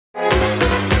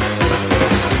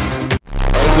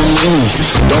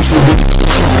Don't forget.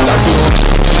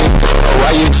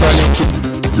 Why you trying to?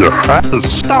 You have to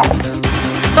stop.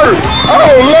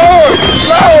 Oh Lord!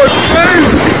 Lord,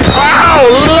 please! Oh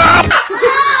Lord!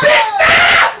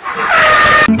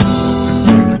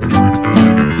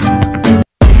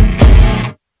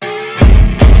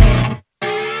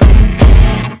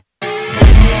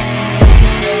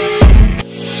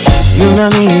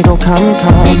 유난히도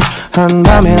캄캄한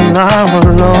밤에 나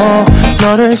홀로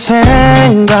너를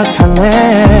생각하네.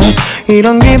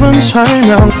 이런 기분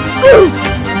설명.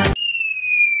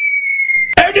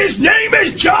 And his name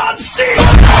is John C.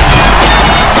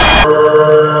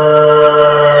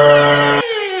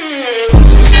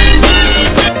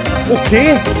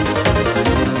 Okay.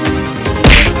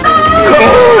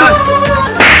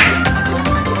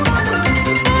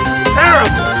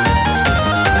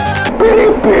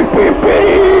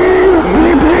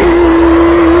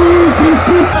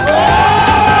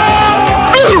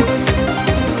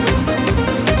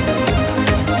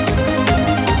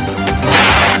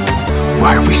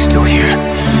 Why are we still here?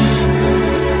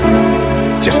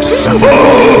 Just to suffer?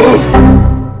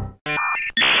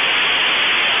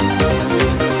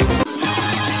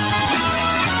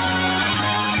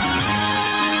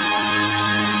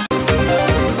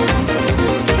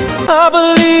 I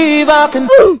believe I can.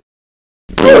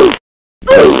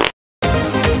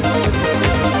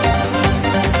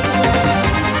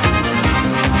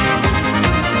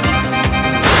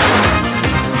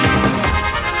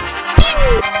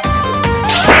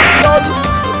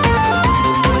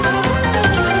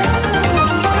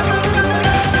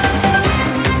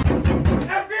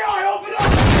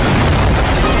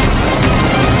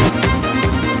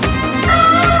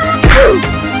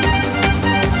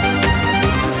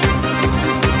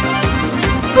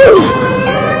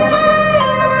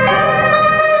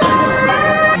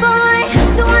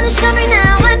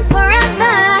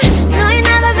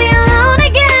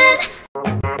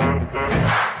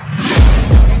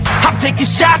 Taking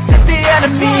shots at the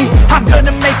enemy. I'm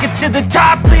gonna make it to the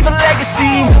top, leave a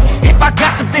legacy. If I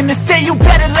got something to say, you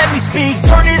better let me speak.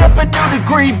 Turn it up a new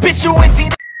degree, bitch, you ain't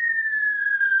seen.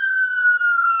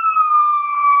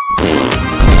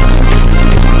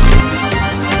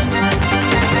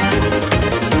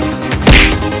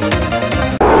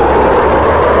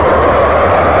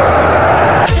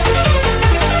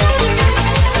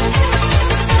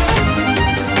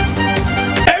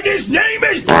 And his name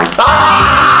is...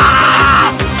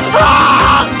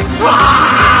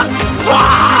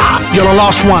 You're the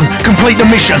last one. Complete the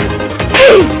mission.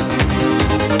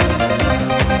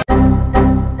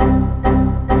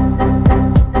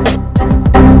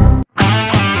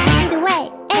 Either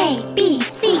way, A, B,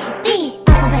 C, D,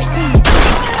 alphabet team.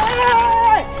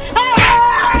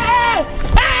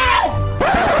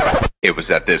 It was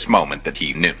at this moment that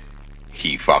he knew.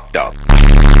 He fucked up.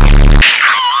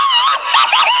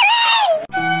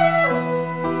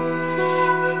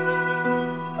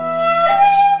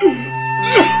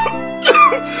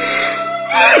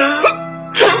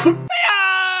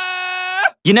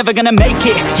 You're never gonna make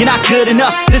it, you're not good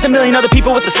enough. There's a million other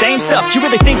people with the same stuff. You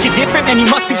really think you're different? Man, you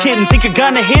must be kidding. Think you're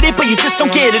gonna hit it, but you just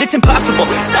don't get it. It's impossible,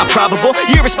 it's not probable,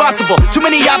 you're irresponsible. Too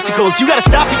many obstacles, you gotta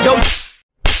stop it, yo.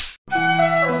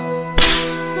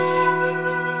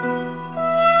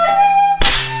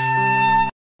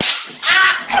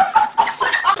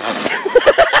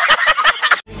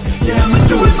 Yeah, I'ma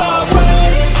do it my way.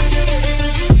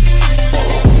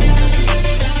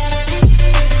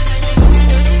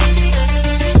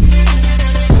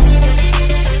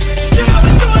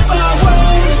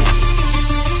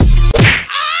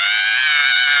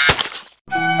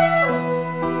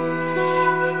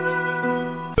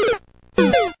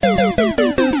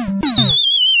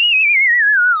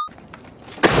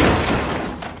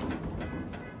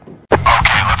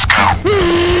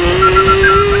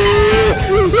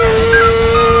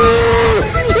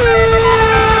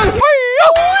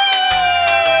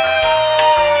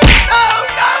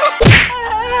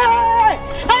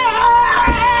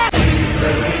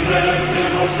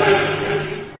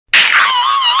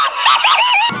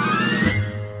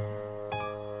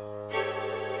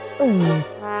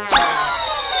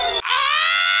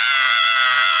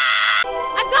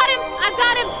 I've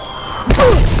got him!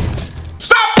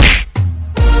 Stop!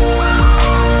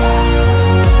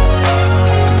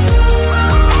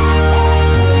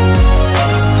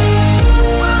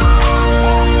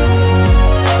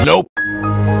 Nope.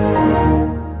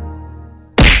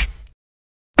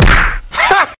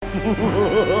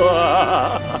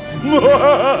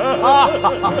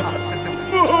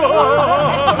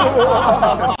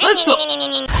 Let's go.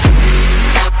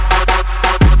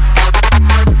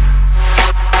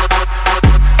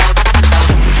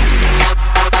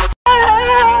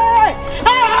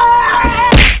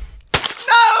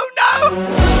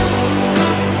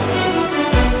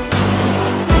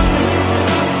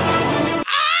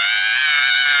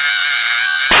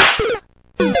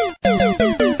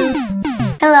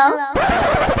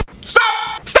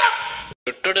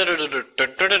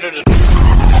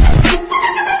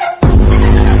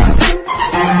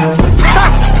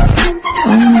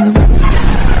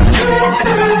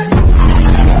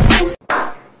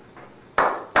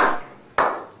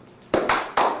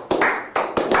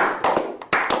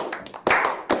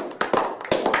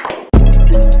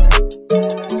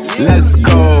 Let's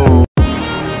go.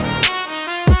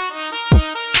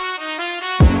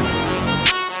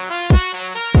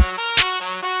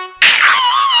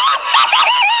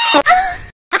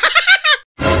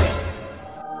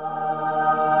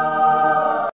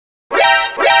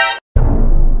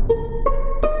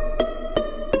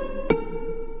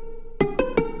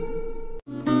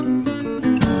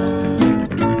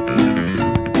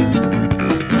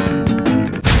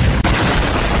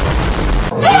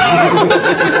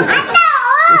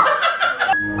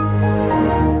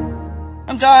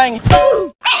 I'm dying.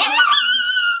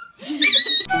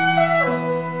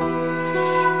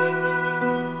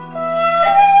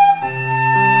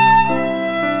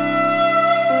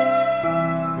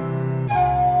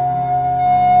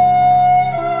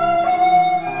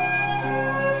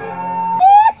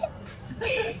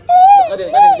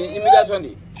 Di imigrasyon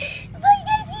di.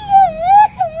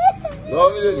 No,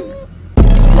 di.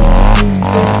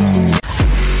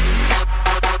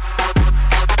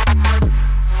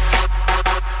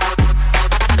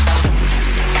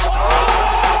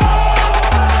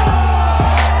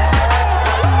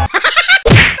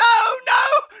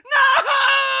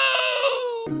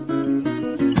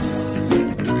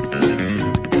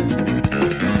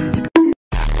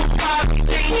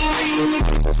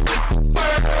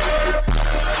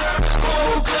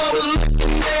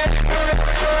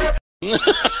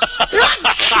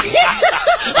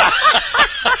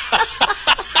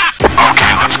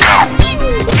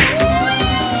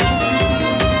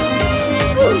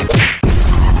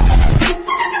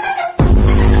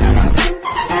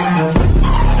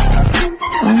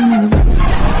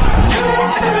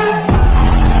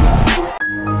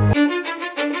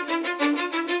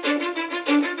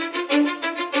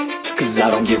 Cause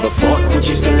I don't give a fuck what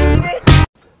you say.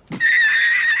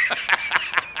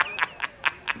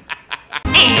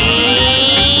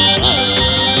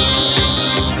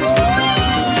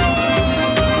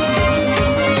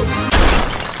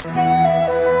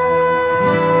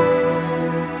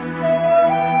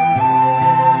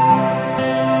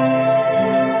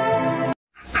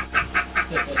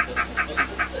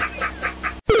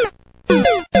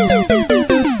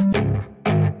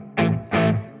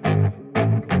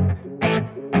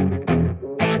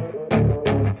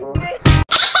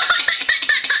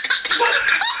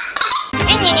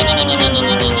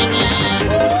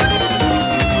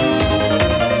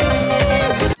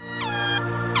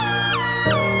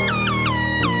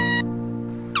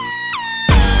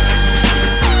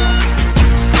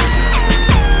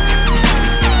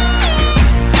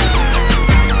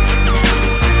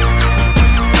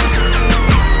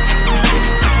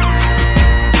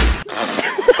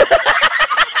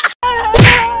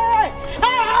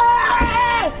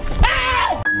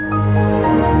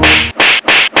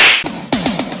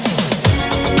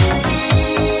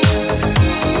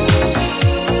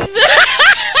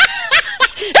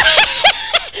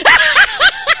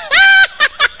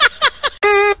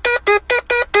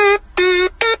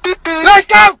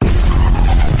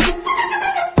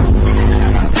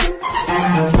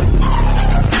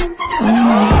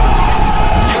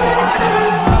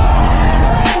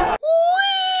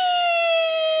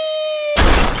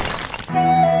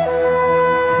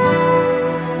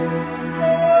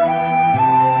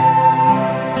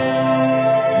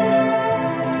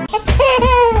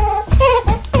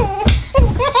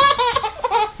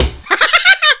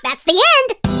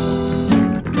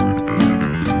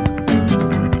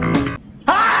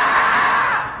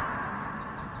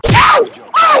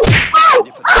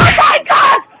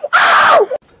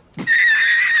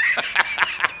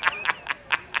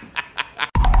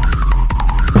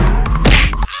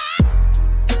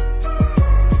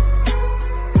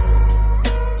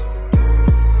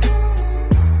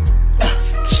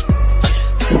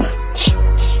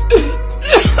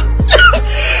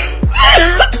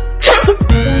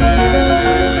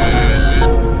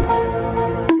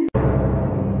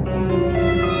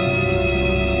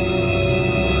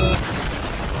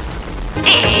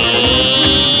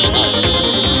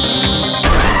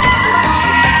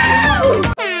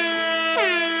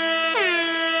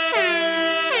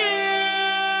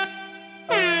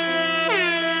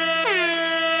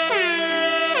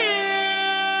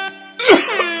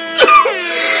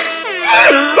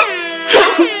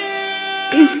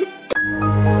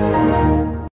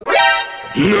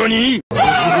 NANI?!